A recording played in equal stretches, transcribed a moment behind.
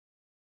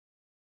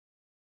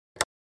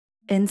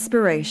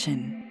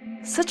Inspiration.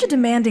 Such a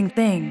demanding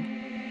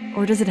thing.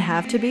 Or does it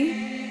have to be?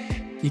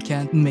 You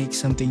can't make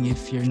something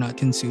if you're not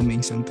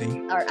consuming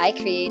something. Or I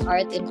create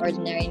art in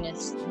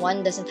ordinariness.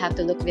 One doesn't have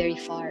to look very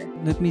far.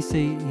 Let me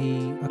say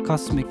a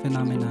cosmic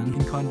phenomenon.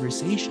 In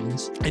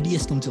conversations,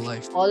 ideas come to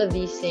life. All of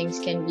these things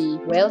can be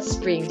well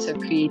springs of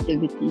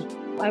creativity.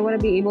 I want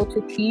to be able to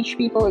teach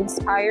people,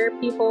 inspire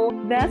people.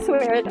 That's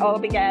where it all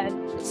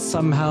began.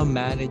 Somehow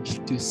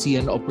managed to see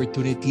an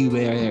opportunity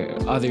where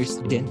others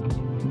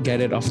didn't. Get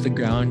it off the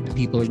ground,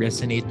 people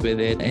resonate with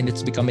it, and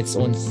it's become its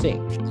own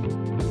thing.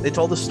 They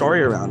told a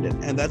story around it,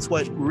 and that's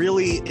what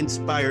really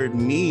inspired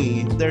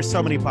me. There's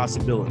so many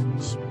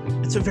possibilities.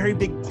 It's a very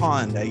big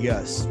pond, I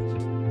guess.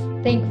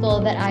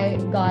 Thankful that I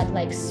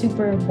got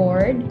super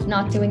bored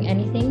not doing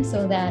anything,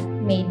 so that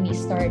made me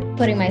start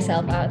putting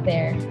myself out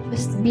there.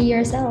 Just be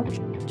yourself.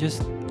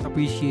 Just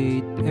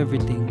appreciate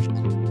everything.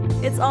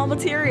 It's All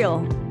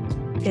Material.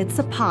 It's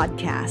a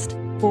podcast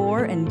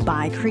for and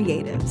by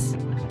creatives.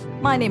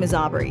 My name is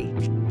Aubrey,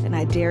 and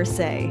I dare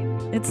say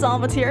it's all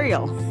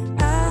material.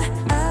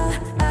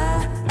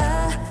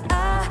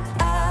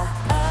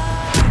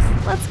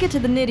 Let's get to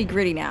the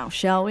nitty-gritty now,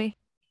 shall we?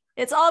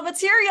 It's All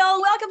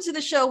Material. Welcome to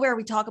the show where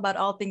we talk about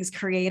all things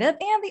creative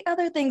and the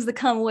other things that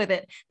come with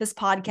it. This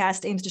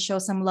podcast aims to show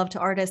some love to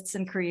artists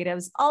and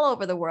creatives all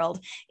over the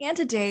world. And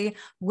today,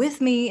 with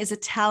me is a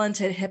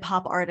talented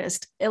hip-hop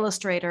artist,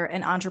 illustrator,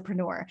 and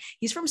entrepreneur.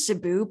 He's from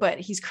Cebu, but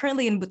he's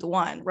currently in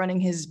Butuan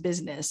running his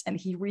business, and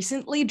he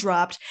recently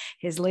dropped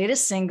his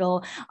latest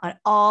single on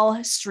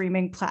all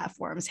streaming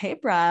platforms. Hey,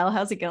 Bryle,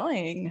 how's it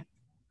going?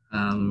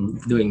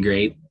 Doing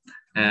great.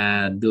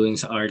 Doing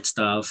some art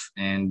stuff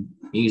and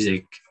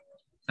music,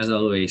 as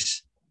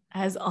always.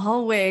 As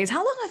always.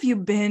 How long have you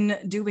been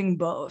doing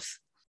both?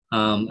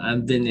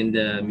 I've been in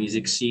the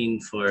music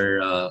scene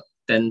for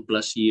 10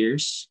 plus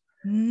years.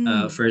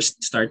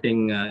 First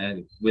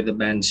starting with the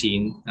band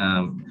scene,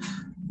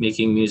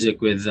 making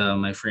music with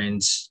my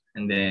friends.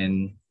 And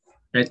then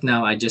right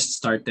now I just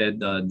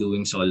started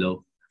doing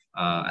solo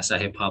as a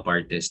hip hop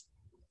artist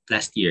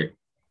last year.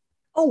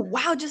 Oh,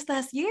 wow. Just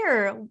last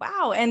year.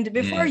 Wow. And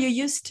before you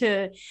used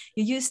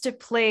to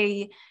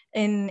play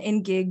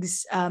in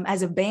gigs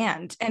as a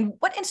band. And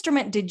what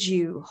instrument did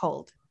you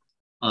hold?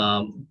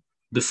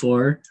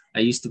 Before I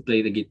used to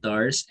play the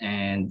guitars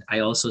and I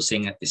also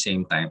sing at the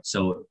same time.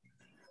 So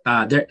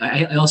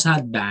I also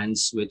had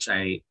bands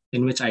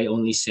in which I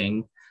only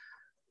sing.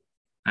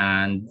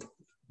 And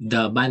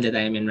the band that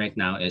I am in right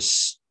now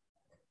is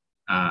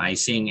I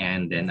sing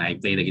and then I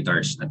play the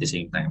guitars at the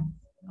same time.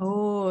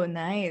 Oh,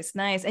 nice.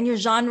 And your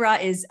genre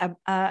is a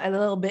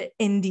little bit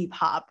indie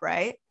pop,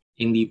 right?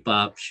 Indie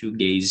pop,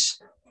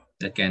 shoegaze,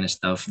 that kind of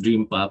stuff,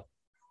 dream pop.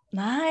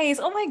 Nice.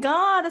 Oh my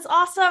God, that's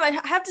awesome. I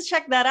have to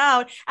check that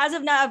out. As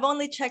of now, I've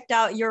only checked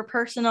out your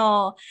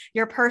personal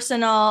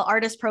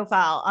artist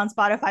profile on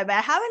Spotify, but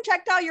I haven't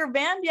checked out your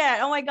band yet.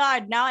 Oh my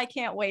God, now I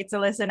can't wait to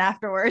listen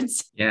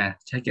afterwards. Yeah,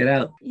 check it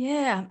out.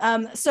 Yeah.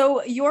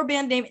 So your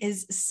band name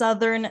is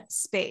Southern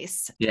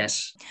Space.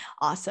 Yes.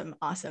 Awesome.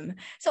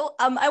 So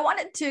I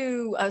wanted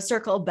to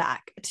circle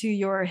back to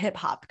your hip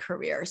hop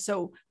career.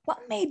 So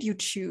what made you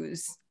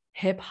choose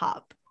hip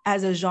hop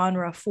as a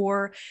genre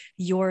for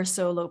your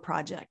solo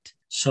project?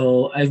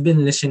 So I've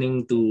been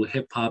listening to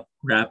hip hop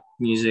rap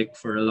music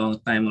for a long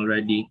time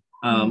already.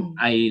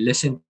 I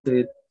listened to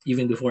it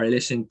even before I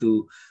listened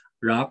to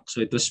rock. So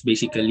it was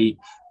basically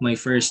my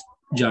first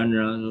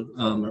genre,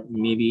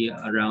 maybe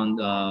around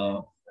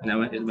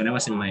when I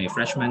was in my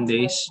freshman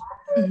days.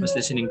 I was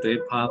listening to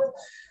hip hop.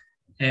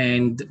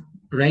 And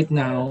right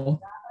now,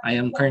 I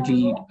am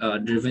currently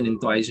driven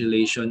into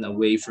isolation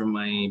away from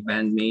my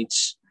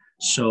bandmates.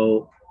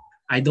 So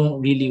I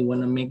don't really want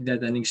to make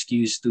that an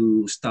excuse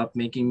to stop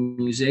making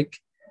music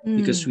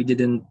because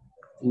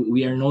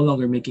we are no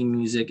longer making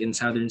music in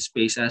Southern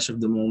Space as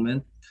of the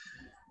moment.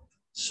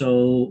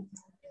 So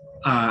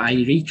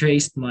I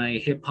retraced my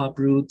hip hop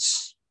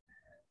roots,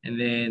 and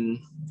then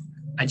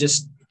I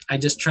just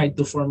tried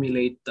to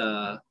formulate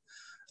a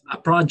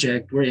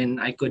project wherein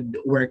I could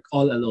work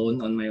all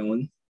alone on my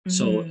own.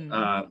 So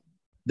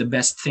the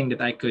best thing that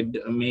I could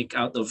make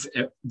out of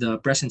the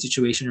present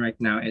situation right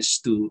now is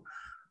to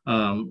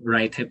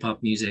write hip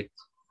hop music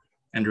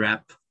and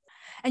rap.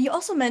 And you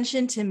also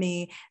mentioned to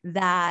me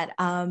that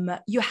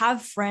you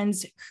have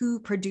friends who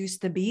produce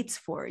the beats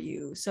for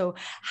you. So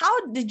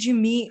how did you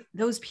meet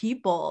those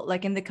people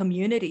in the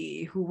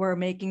community who were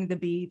making the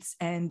beats,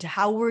 and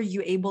how were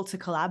you able to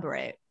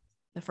collaborate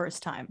the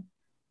first time?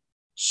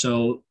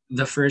 So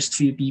the first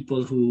few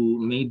people who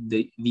made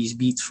these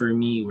beats for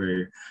me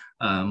were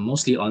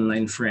mostly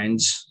online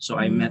friends. So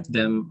I met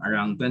them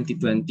around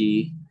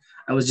 2020.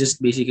 I was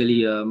just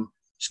basically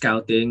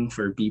scouting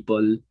for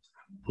people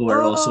who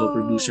are also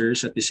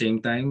producers at the same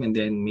time, and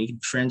then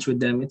made friends with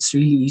them. It's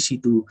really easy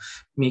to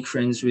make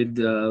friends with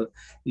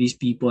these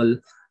people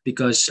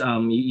because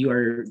you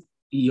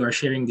are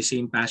sharing the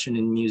same passion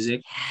in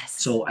music. Yes.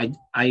 So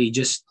I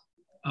just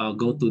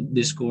go to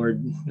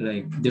Discord,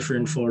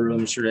 different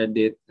forums,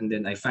 Reddit, and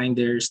then I find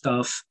their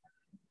stuff,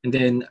 and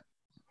then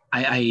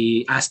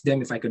I ask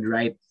them if I could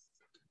write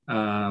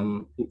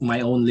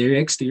my own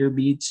lyrics to your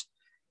beats,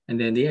 and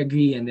then they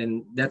agree, and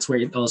then that's where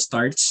it all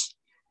starts.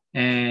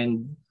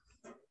 And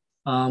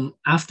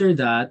after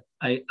that,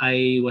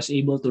 I was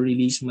able to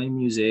release my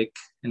music,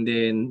 and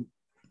then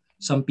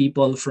some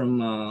people from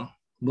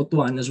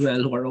Butuan as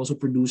well who are also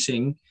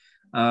producing,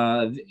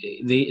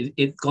 they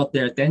it caught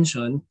their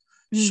attention.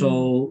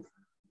 So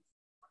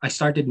I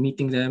started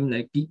meeting them,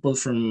 like people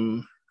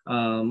from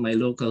my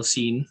local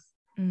scene.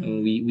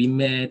 We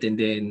met, and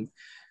then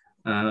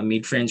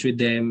made friends with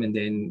them, and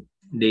then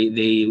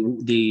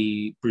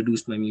they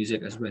produced my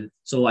music as well.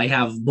 So I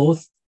have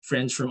both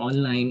friends from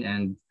online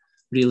and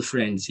real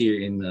friends here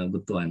in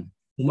Butuan,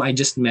 whom I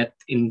just met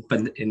in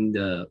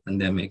the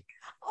pandemic.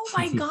 Oh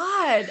my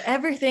God,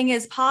 everything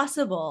is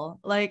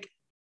possible. Like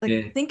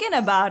Yeah. thinking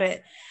about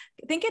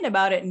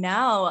it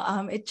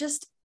now, it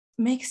just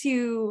makes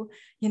you,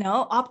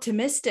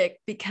 optimistic,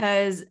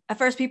 because at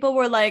first people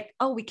were like,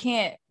 oh, we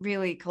can't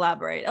really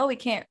collaborate. Oh, we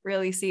can't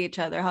really see each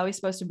other. How are we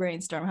supposed to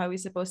brainstorm? How are we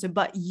supposed to?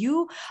 But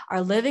you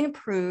are living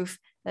proof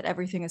that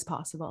everything is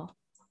possible.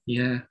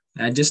 Yeah,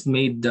 I just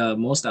made the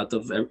most out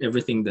of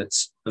everything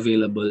that's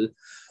available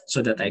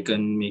so that I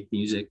can make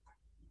music.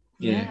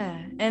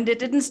 Yeah. And it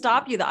didn't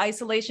stop you. The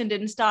isolation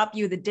didn't stop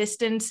you. The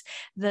distance,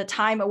 the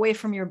time away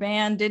from your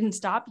band didn't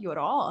stop you at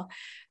all.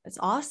 That's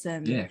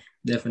awesome. Yeah,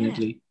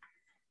 definitely.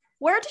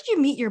 Where did you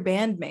meet your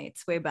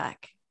bandmates way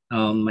back?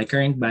 My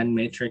current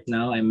bandmates right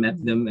now, I met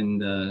them in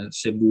the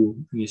Cebu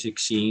music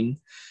scene.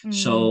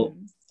 So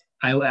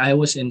I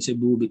was in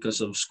Cebu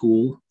because of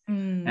school.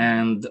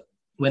 And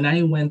when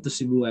I went to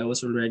Cebu, I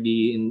was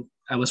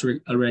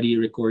already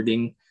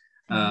recording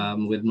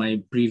with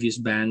my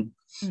previous band,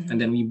 and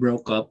then we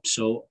broke up.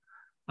 So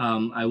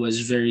I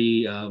was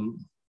very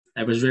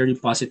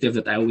positive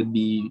that I would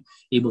be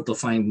able to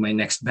find my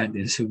next band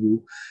in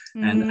Cebu,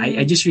 and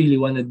I just really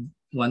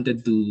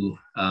wanted to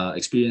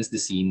experience the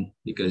scene,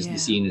 because the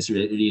scene is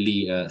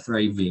really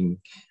thriving.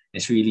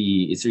 It's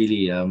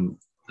really a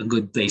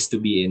good place to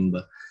be in.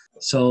 But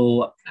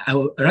so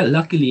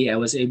luckily I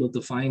was able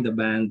to find the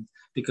band,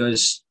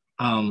 because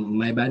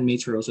my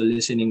bandmates were also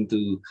listening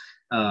to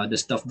the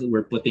stuff that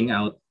we're putting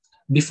out.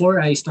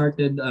 Before I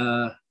started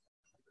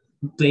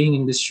playing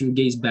in this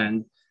shoegaze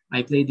band,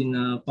 I played in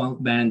a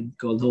punk band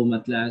called Home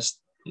at Last.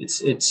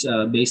 It's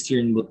based here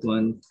in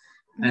Butuan,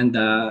 and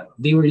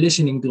they were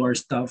listening to our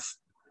stuff,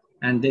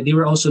 and they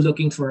were also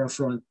looking for a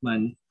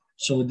frontman.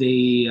 So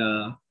they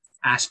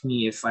asked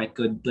me if I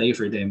could play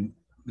for them,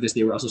 because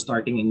they were also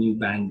starting a new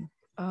band.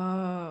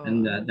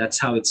 And that's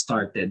how it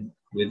started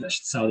with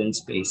Southern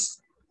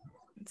Space.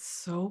 It's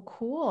so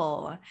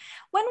cool.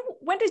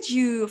 When did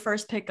you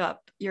first pick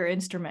up your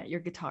instrument, your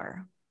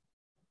guitar?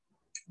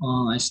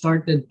 I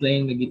started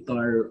playing the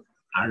guitar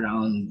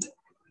around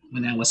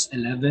when I was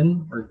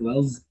 11 or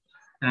 12,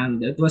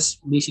 and it was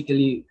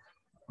basically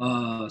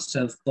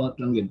self-taught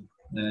lang.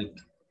 Like,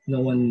 no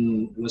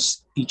one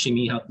was teaching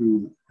me how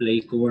to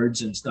play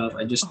chords and stuff.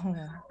 I just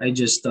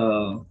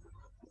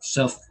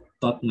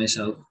self-taught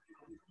myself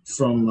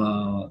from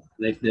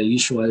like the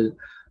usual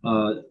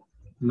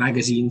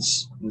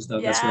magazines and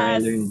stuff. Yes. That's where I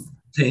learned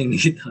playing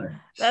guitar.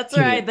 That's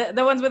right.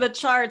 The ones with the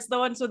charts, the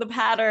ones with the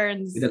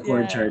patterns. The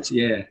chord charts,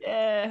 yeah.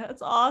 Yeah,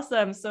 that's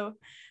awesome. So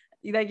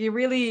like you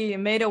really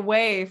made a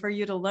way for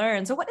you to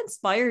learn. So what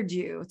inspired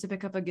you to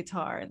pick up a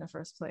guitar in the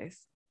first place?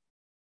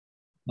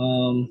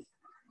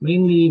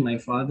 Mainly my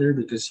father,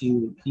 because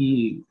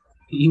he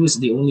was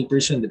the only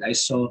person that I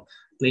saw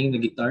playing the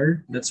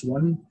guitar. That's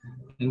one.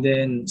 And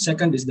then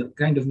second is the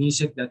kind of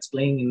music that's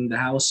playing in the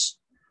house.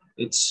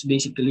 It's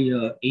basically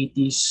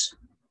 80s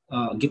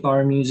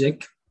guitar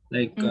music,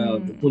 like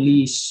the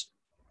Police,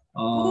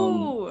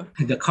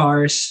 the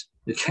Cars,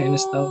 the kind of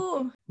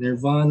stuff.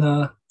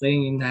 Nirvana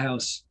playing in the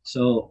house.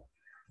 So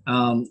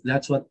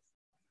that's what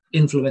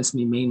influenced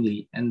me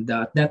mainly. And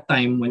at that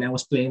time, when I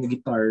was playing the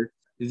guitar,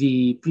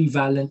 the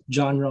prevalent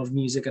genre of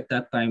music at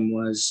that time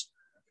was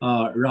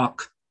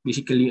rock,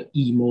 basically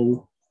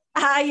emo,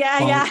 punk,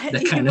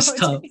 that kind of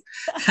stuff.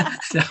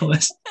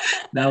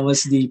 that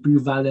was the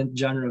prevalent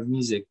genre of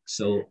music.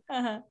 So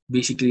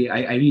basically,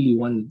 I really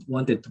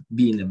wanted to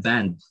be in a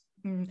band.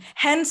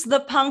 Hence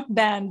the punk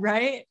band,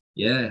 right?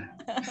 Yeah.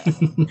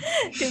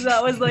 Because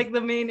that was like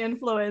the main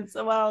influence.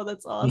 Wow,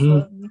 that's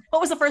awesome.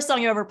 What was the first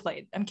song you ever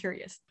played? I'm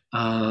curious.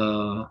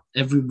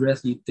 Every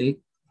Breath You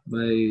Take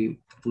by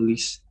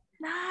Police.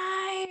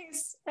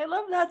 Nice. I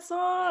love that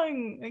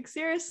song. Like,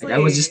 seriously. Like,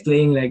 I was just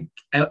playing, like,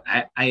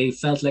 I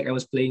felt like I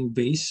was playing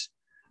bass,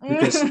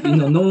 because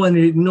no one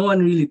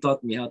really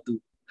taught me how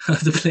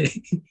to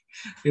play.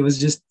 It was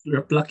just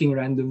plucking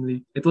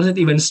randomly. It wasn't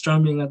even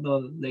strumming at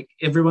all. Like,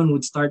 everyone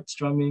would start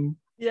strumming.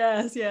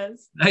 Yes.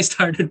 I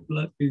started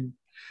plucking.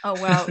 Oh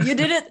wow,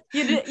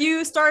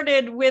 you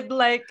started with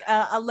like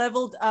a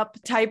leveled up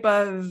type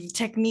of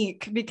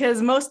technique,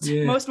 because most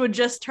would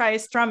just try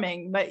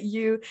strumming, but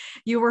you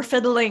were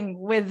fiddling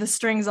with the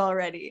strings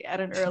already at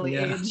an early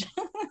age.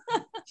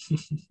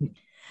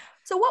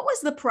 So what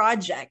was the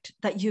project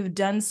that you've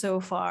done so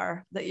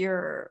far that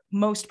you're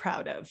most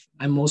proud of?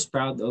 I'm most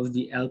proud of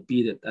the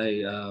LP that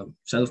I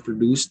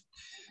self-produced.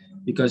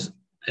 because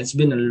it's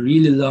been a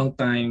really long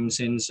time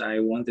since I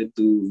wanted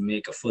to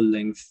make a full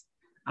length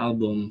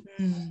album.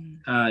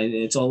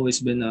 It's always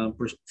been a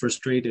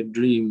frustrated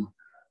dream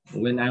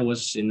when I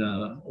was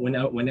when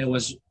I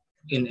was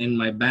in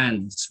my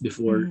bands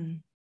before,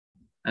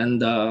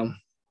 and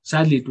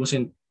sadly it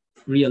wasn't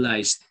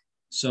realized.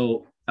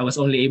 So I was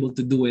only able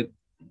to do it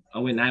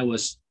when I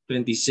was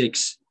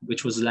 26,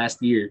 which was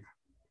last year.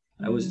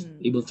 I was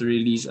able to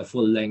release a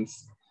full length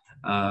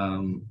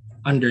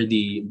under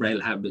the Bryle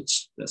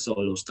Habits, the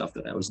solo stuff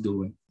that I was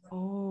doing.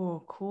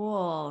 Oh,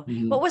 cool.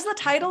 What was the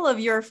title of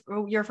your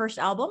first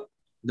album?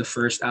 The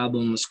first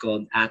album was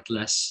called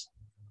Atlas.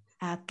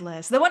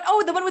 Atlas. The one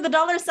with the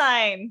dollar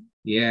sign.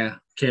 Yeah,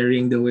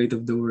 carrying the weight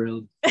of the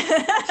world.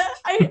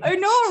 I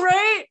know,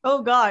 right?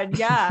 Oh God,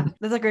 yeah.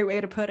 That's a great way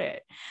to put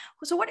it.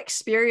 So what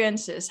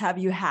experiences have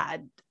you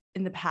had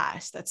in the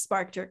past that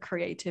sparked your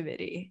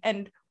creativity?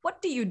 And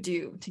what do you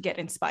do to get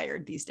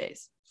inspired these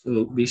days?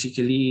 So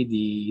basically,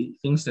 the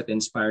things that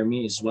inspire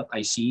me is what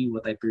I see,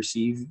 what I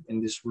perceive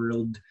in this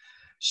world.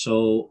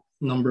 So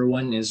number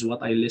one is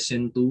what I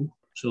listen to.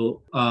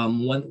 So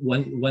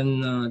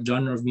one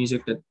genre of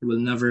music that will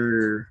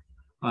never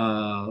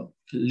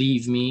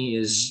leave me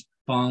is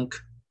punk,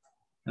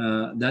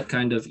 that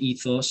kind of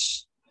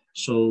ethos.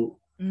 So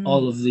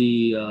all of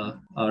the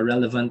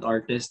relevant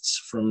artists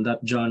from that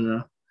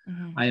genre,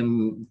 I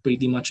am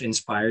pretty much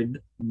inspired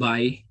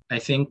by. I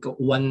think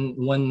one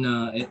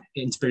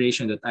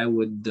inspiration that I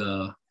would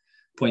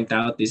point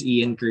out is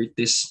Ian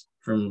Curtis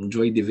from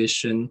Joy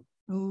Division.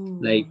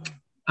 Like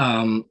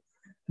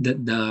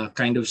the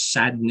kind of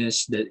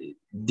sadness, the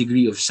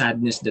degree of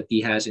sadness that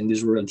he has in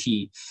this world,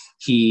 he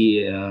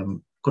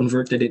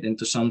converted it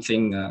into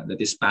something that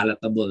is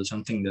palatable,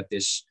 something that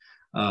is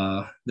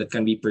that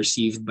can be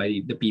perceived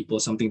by the people,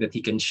 something that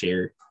he can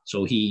share.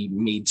 So he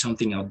made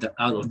something out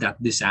of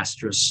that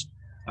disastrous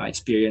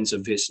experience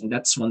of his, and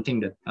that's one thing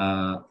that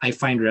I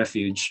find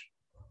refuge.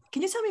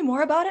 Can you tell me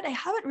more about it? I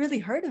haven't really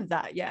heard of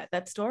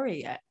that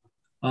story yet.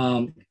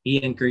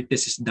 Ian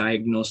Curtis is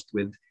diagnosed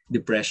with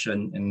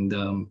depression, and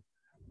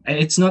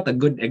it's not a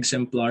good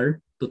exemplar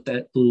to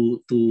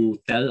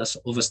tell us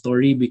of a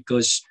story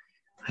because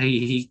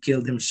he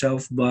killed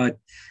himself, but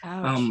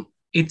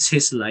it's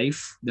his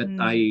life that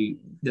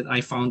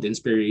I found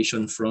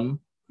inspiration from.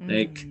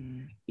 Like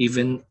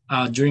even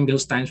during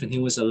those times when he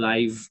was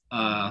alive,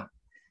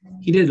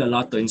 he did a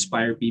lot to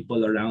inspire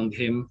people around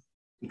him,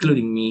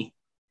 including me.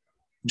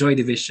 Joy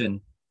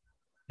Division,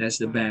 that's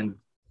the band.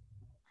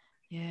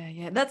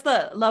 Yeah. That's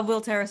the Love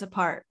Will Tear Us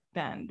Apart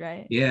band,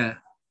 right? Yeah.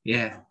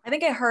 I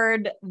think I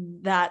heard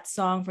that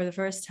song for the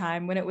first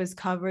time when it was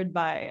covered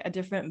by a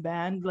different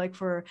band, like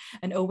for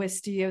an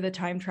OST of The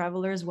Time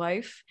Traveler's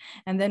Wife.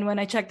 And then when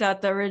I checked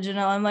out the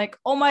original, I'm like,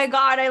 oh my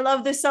God, I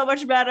love this so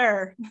much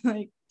better.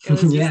 Like, it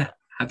was yeah.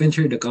 Haven't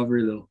heard the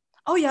cover though.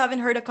 Oh, you haven't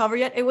heard a cover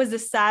yet? It was the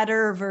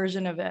sadder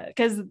version of it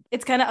because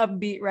it's kind of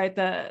upbeat, right?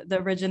 The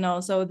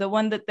original. So the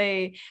one that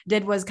they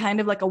did was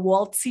kind of like a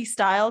waltzy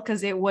style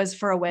because it was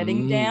for a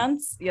wedding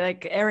dance,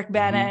 like Eric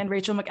Bana and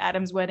Rachel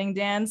McAdams' wedding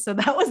dance. So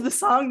that was the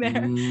song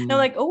there. And I'm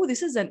like, oh,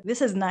 this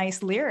is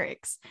nice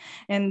lyrics.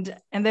 And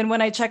then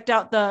when I checked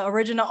out the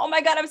original, oh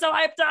my God, I'm so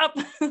hyped up.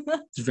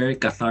 It's very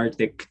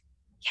cathartic.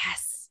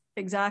 Yes.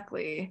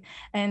 Exactly.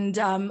 And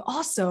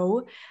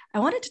also, I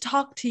wanted to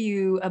talk to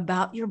you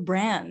about your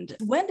brand.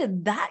 When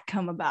did that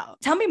come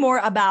about? Tell me more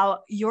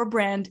about your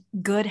brand,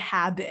 Good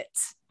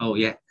Habits. Oh,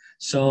 yeah.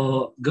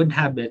 So Good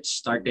Habits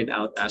started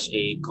out as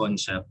a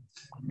concept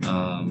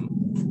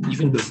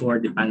even before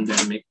the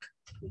pandemic.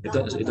 It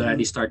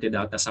already started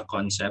out as a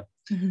concept.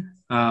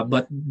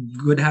 But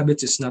Good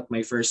Habits is not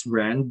my first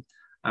brand.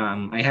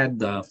 I had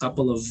a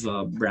couple of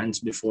brands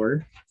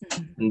before.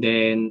 And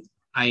then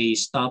I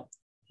stopped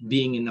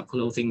being in a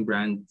clothing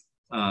brand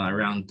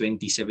around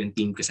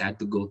 2017 because I had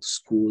to go to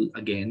school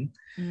again.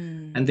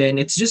 And then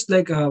it's just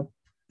like a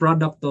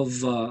product of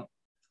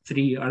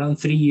around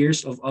 3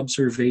 years of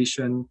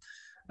observation,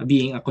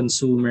 being a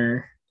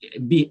consumer,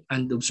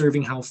 and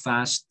observing how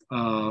fast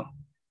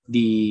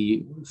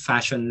the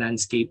fashion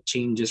landscape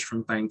changes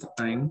from time to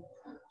time.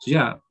 So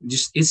yeah,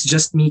 it's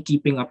just me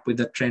keeping up with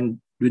the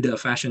trend, with the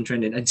fashion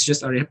trend, and it's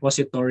just a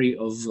repository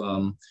of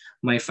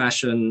my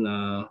fashion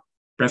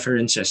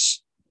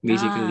preferences.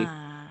 Basically.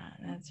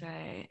 That's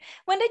right.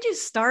 When did you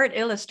start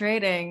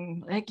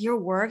illustrating? Like your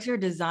works, your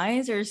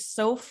designs are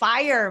so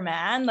fire,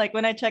 man. Like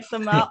when I check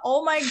them out,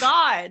 oh my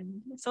God,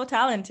 so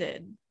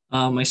talented.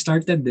 I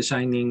started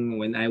designing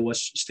when I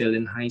was still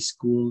in high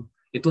school.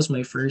 It was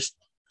my first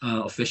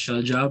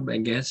official job, I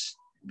guess,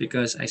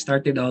 because I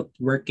started out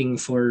working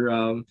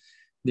for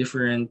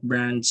different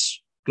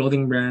brands,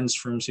 clothing brands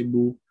from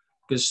Cebu.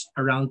 Because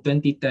around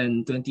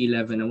 2010,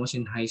 2011, I was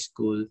in high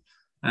school.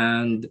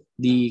 And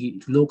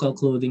the local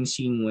clothing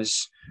scene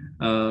was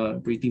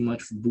pretty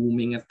much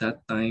booming at that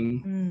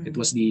time. It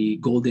was the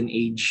golden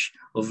age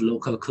of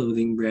local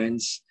clothing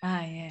brands.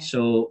 Yeah.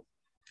 So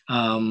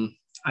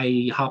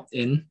I hopped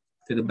in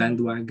to the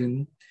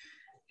bandwagon,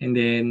 and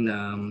then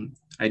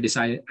I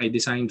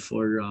designed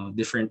for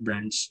different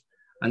brands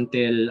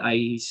until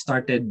I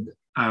started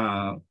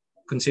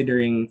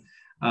considering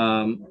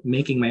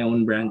making my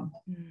own brand.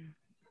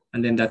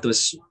 And then that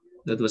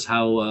was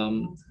how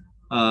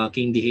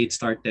Candy Hate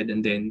started,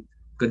 and then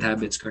Good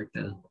Habits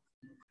Cartel.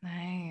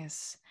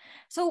 Nice.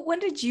 So when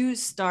did you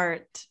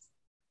start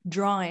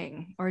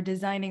drawing or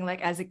designing, like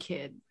as a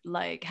kid?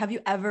 Like, have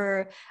you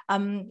ever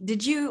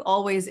did you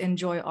always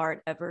enjoy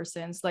art ever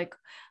since, like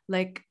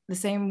the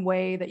same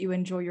way that you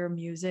enjoy your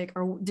music,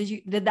 or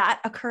did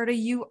that occur to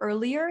you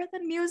earlier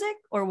than music,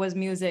 or was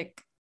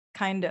music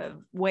kind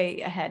of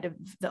way ahead of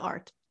the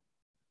art?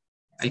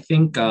 I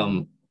think,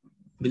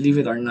 believe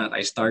it or not,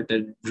 I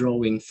started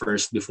drawing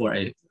first before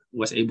I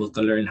was able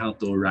to learn how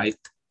to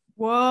write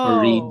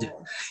or read.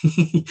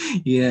 Whoa.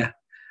 Yeah,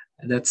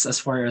 that's as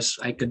far as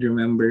I could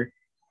remember.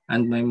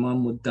 And my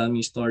mom would tell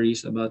me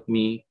stories about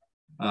me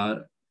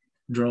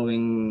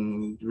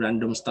drawing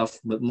random stuff,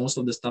 but most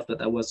of the stuff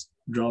that I was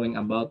drawing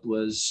about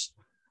was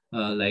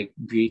like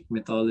Greek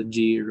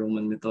mythology,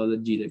 Roman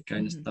mythology, that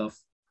kind of stuff.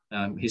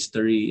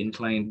 History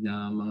inclined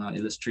na mga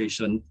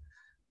illustration.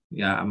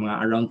 Yeah,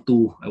 mga around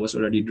 2, I was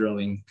already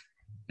drawing.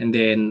 And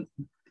then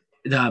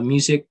the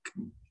music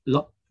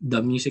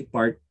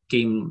part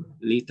came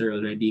later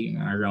already.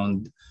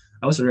 Around,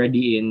 I was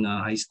already in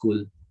high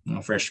school,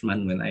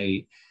 freshman, when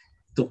I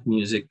took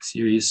music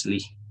seriously.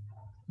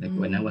 Like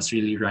when I was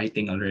really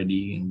writing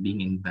already and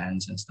being in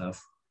bands and stuff.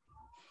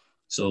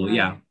 So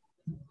yeah,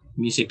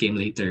 music came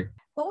later.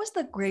 What was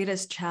the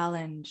greatest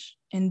challenge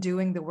in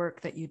doing the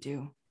work that you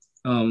do?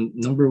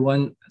 Number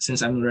one,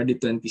 since I'm already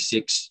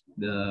 26,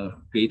 the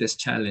greatest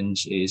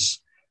challenge is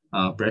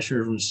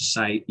pressure from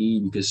society,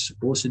 because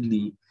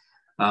supposedly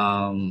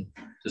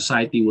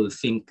society will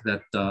think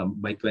that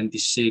by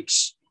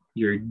 26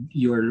 you're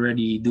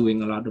already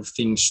doing a lot of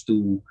things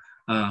to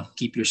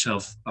keep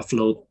yourself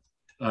afloat,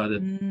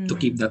 to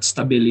keep that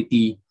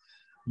stability.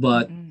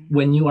 But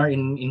when you are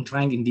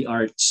inclined in the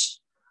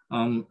arts,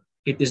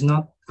 it is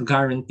not a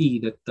guarantee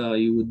that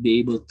you would be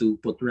able to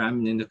put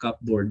ramen in the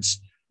cupboards.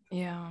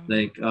 Yeah.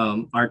 Like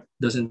art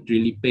doesn't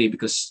really pay,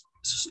 because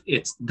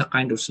it's the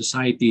kind of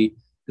society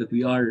that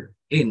we are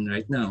in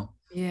right now.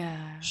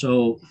 Yeah.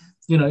 So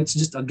it's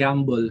just a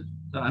gamble.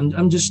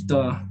 I'm just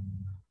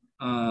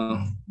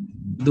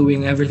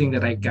doing everything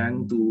that I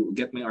can to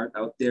get my art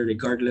out there,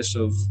 regardless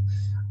of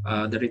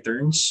the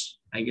returns,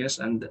 I guess.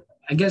 And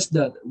I guess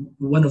that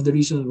one of the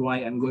reasons why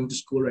I'm going to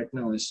school right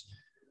now is,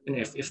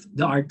 if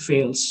the art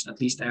fails,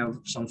 at least I have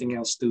something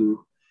else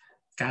to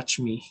catch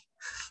me.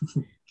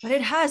 But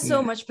it has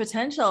so much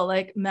potential.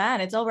 Like,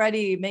 man, it's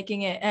already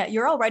making it.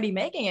 You're already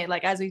making it.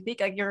 Like, as we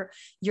speak, like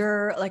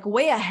you're like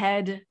way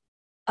ahead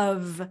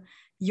of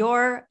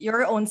your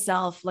own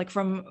self, like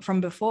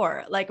from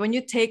before. Like when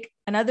you take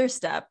another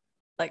step,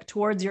 like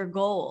towards your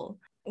goal,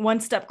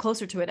 one step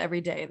closer to it every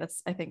day.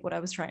 That's, I think, what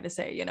I was trying to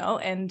say.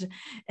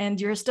 And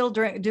you're still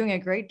doing a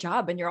great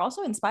job, and you're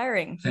also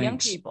inspiring young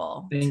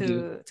people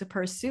to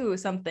pursue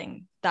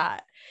something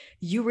that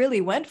you really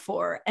went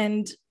for.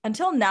 And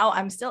until now,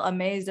 I'm still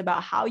amazed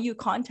about how you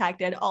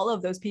contacted all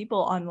of those people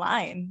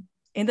online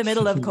in the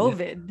middle of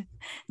COVID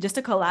just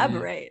to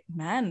collaborate.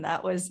 Man,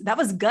 that was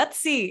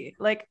gutsy.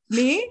 Like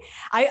me,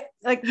 I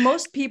like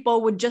most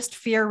people would just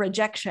fear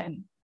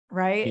rejection,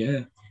 right?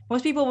 Yeah.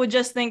 Most people would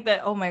just think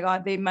that, oh my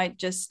God, they might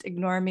just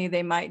ignore me.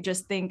 They might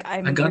just think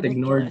I'm I got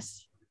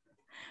ridiculous.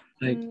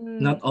 Ignored. Like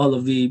not all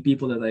of the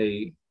people that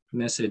I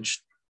messaged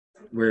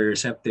were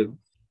receptive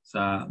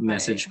sa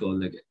message ko.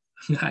 Like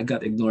I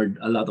got ignored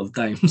a lot of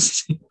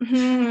times.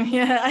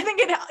 Yeah, I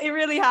think it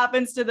really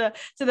happens to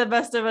the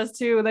best of us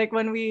too. Like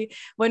when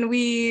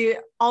we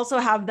also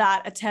have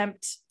that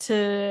attempt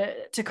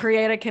to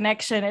create a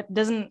connection, it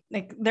doesn't,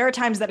 like, there are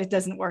times that it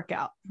doesn't work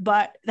out,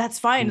 but that's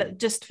fine. It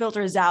just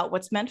filters out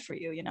what's meant for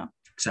you,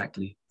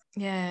 Exactly.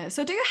 Yeah.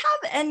 So do you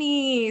have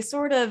any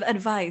sort of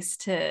advice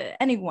to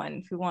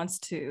anyone who wants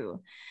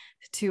to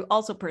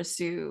also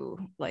pursue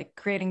like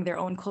creating their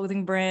own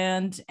clothing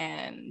brand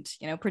and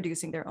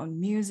producing their own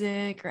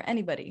music, or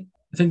anybody?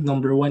 I think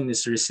number one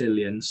is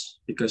resilience,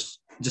 because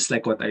just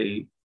like what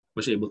I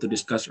was able to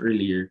discuss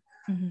earlier,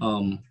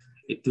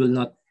 it will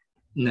not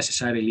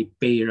necessarily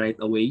pay right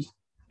away.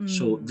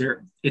 So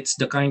it's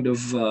the kind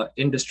of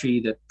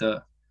industry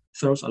that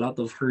throws a lot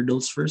of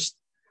hurdles first.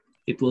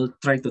 It will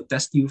try to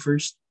test you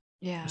first,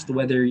 as to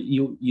whether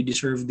you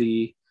deserve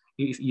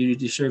if you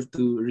deserve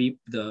to reap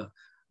the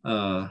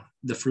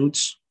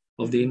fruits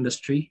of the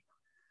industry.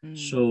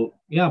 So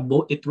yeah,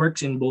 it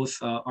works in both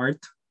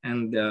art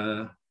and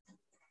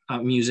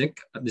music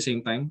at the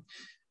same time.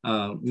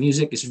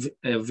 Music is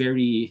a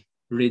very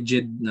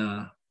rigid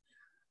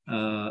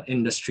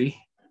industry.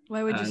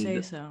 Why would you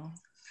say so?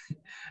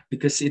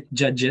 Because it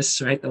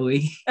judges right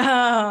away.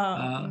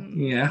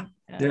 Yeah,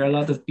 there are a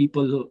lot of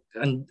people who,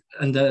 and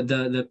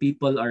the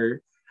people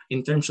are,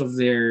 in terms of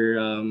their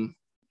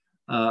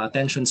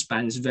attention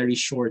span, is very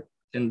short,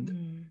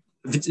 and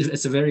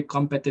it's a very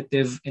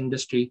competitive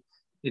industry.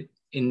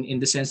 In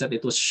the sense that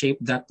it was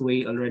shaped that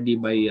way already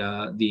by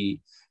the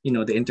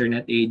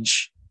internet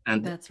age,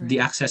 and the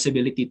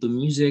accessibility to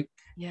music.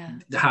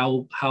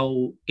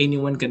 How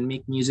anyone can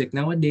make music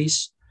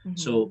nowadays.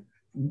 So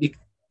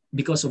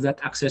because of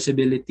that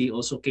accessibility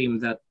also came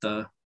that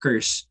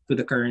curse to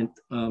the current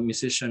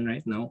musician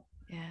right now.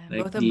 Yeah,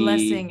 Like both a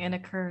blessing and a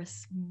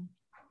curse.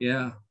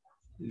 yeah,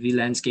 the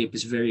landscape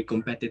is very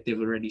competitive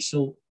already.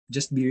 So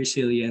just be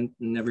resilient,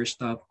 never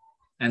stop,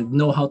 and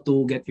know how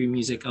to get your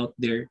music out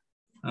there.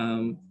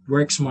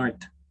 Work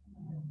smart.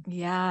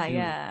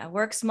 Yeah.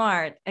 Work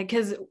smart.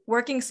 Because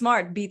working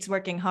smart beats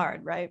working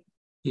hard, right?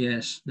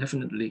 Yes,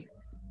 definitely.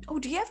 Oh,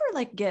 do you ever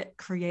like get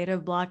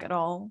creative block at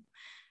all?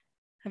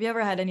 Have you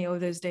ever had any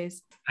of those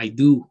days? I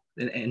do,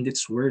 and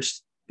it's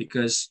worse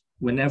because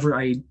whenever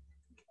I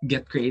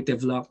get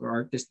creative block or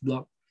artist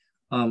block,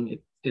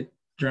 it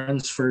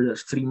runs for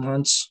 3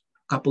 months,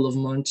 couple of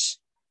months.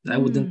 I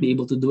wouldn't be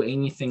able to do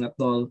anything at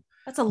all.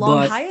 That's a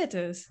long But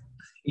hiatus.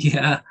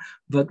 yeah,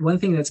 but one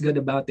thing that's good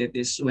about it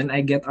is when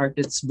I get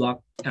artist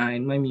block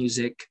in my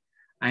music,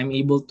 I'm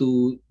able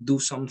to do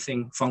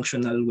something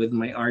functional with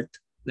my art,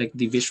 like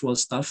the visual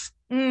stuff.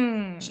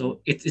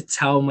 So it's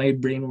how my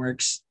brain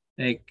works.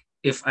 Like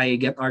if I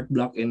get art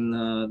block in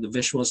the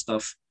visual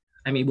stuff,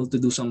 I'm able to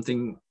do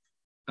something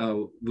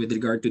with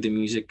regard to the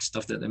music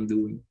stuff that I'm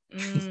doing.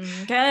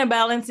 Kind of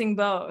balancing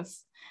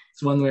both.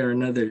 It's one way or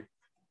another.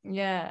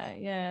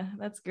 Yeah.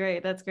 That's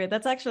great.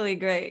 That's actually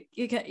great.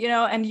 You can,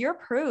 and you're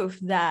proof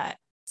that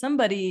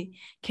somebody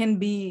can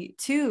be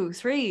 2,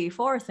 3,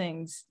 4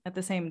 things at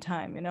the same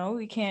time.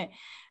 We can't,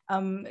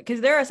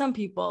 because there are some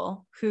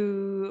people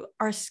who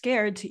are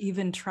scared to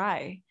even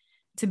try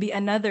to be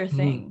another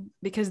thing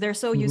because they're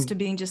so used to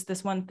being just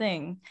this one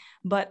thing,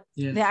 but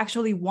they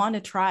actually want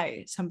to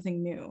try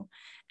something new.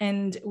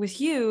 And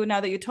with you,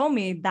 now that you told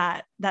me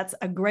that, that's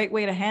a great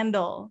way to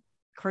handle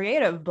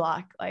creative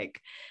block, like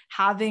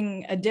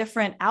having a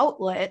different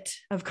outlet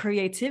of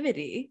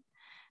creativity.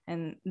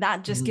 And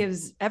that just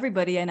gives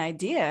everybody an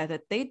idea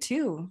that they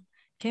too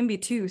can be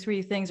 2,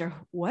 3 things or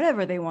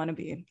whatever they want to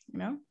be,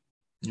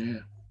 Yeah.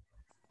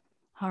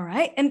 All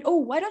right. And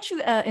why don't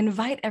you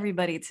invite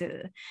everybody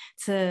to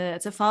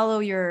follow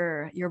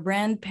your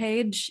brand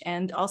page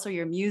and also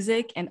your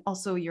music and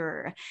also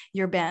your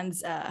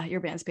band's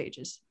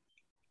pages.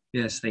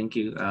 Yes, thank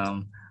you.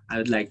 I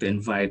would like to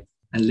invite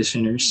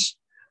listeners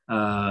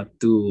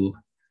to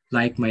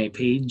like my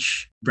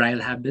page,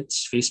 Bryle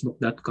Habits,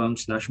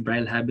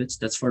 facebook.com/Bryle Habits.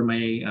 That's for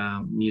my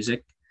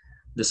music,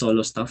 the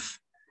solo stuff.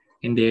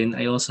 And then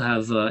I also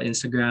have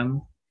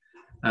Instagram.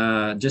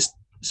 Just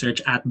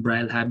search at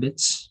Bryle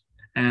Habits.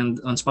 And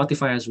on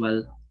Spotify as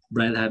well,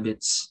 Bryle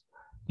Habits.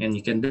 And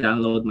you can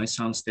download my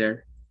songs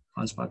there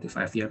on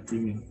Spotify if you have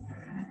premium.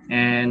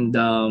 And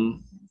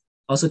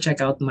also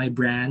check out my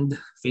brand,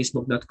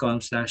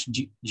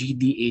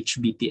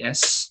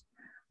 facebook.com/GDHBTS.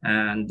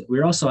 And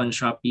we're also on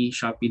Shopee,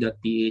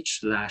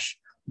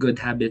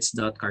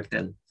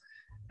 shopee.ph/goodhabits.cartel.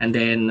 And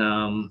then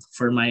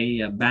for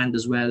my band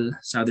as well,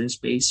 Southern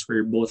Space,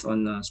 we're both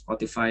on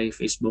Spotify,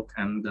 Facebook,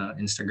 and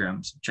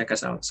Instagram. So check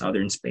us out,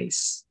 Southern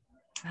Space.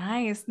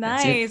 Nice.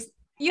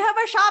 You have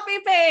a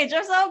Shopee page.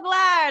 I'm so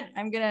glad.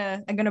 I'm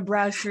gonna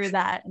browse through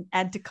that and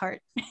add to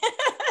cart.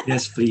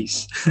 Yes,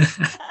 please.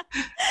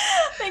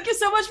 Thank you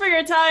so much for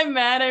your time,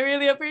 man. I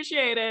really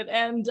appreciate it.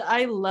 And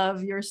I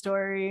love your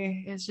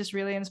story. It's just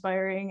really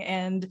inspiring.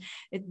 And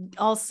it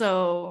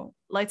also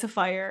lights a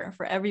fire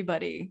for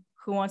everybody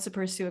who wants to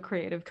pursue a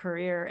creative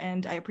career.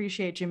 And I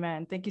appreciate you,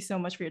 man. Thank you so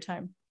much for your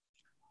time.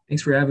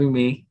 Thanks for having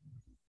me.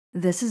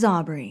 This is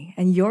Aubrey,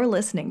 and you're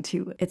listening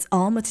to It's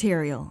All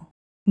Material.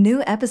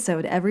 New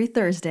episode every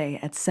Thursday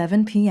at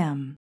 7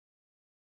 p.m.